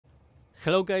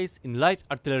Hello guys, in light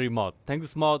artillery mod. Thanks to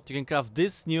this mod you can craft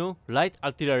this new light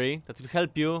artillery that will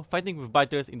help you fighting with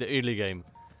biters in the early game.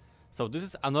 So this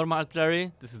is a normal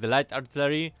artillery, this is the light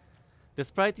artillery. The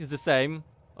sprite is the same.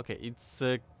 Okay, it's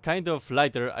kind of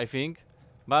lighter I think,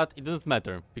 but it doesn't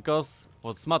matter, because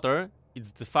what's matter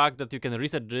is the fact that you can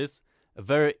reset this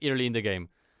very early in the game.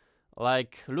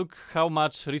 Like, look how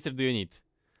much reset do you need.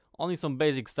 Only some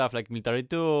basic stuff like military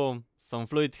 2, some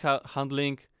fluid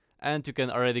handling, and you can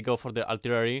already go for the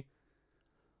artillery.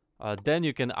 Then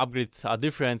you can upgrade a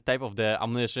different type of the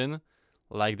ammunition,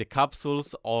 like the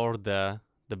capsules or the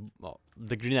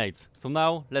grenades. So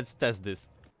now let's test this.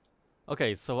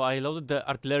 Okay, so I loaded the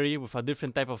artillery with a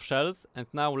different type of shells, and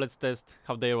now let's test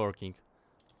how they are working.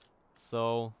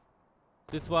 So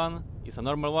this one is a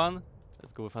normal one.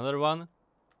 Let's go with another one.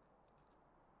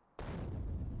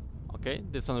 Okay,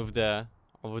 this one with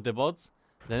the bots.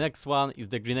 The next one is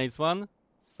the grenades one.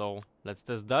 So let's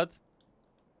test that.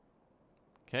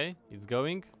 Okay, it's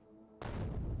going.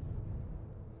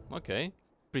 Okay,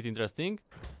 pretty interesting.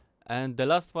 And the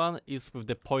last one is with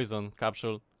the poison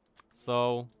capsule.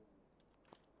 So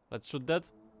let's shoot that.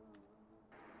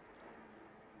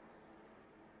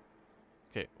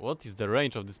 Okay, what is the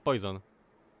range of this poison?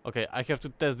 Okay, I have to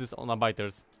test this on a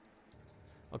biters.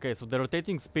 Okay, so the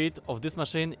rotating speed of this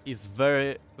machine is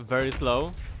very, very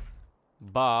slow.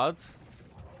 But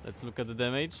let's look at the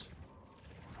damage.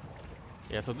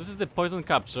 Yeah, so this is the poison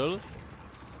capsule,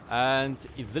 and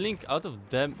it's dealing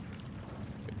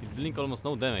it's dealing almost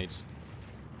no damage.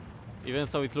 Even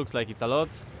so, it looks like it's a lot.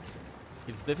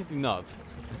 It's definitely not.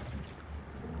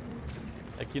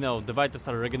 Like, you know, the biters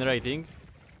are regenerating.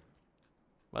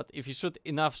 But if you shoot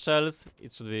enough shells,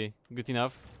 it should be good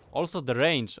enough. Also, the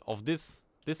range of this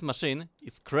machine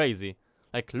is crazy.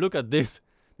 Like, look at this.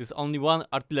 There's only one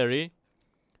artillery.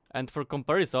 And for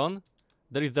comparison,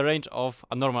 there is the range of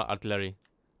a normal artillery.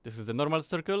 This is the normal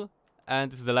circle,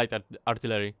 and this is the light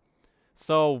artillery.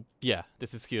 So yeah,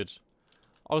 this is huge.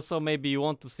 Also, maybe you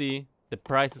want to see the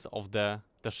prices of the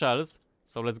shells.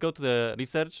 So let's go to the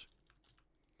research.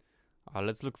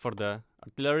 Let's look for the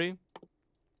artillery.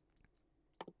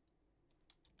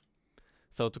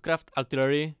 So to craft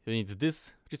artillery, you need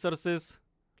these resources.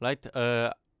 Light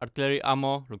artillery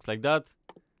ammo, looks like that.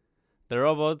 The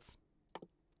robots.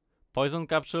 Poison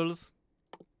capsules,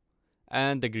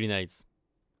 and the grenades.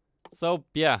 So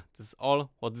yeah, this is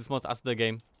all what this mod adds to the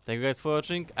game. Thank you guys for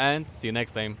watching, and see you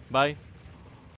next time. Bye!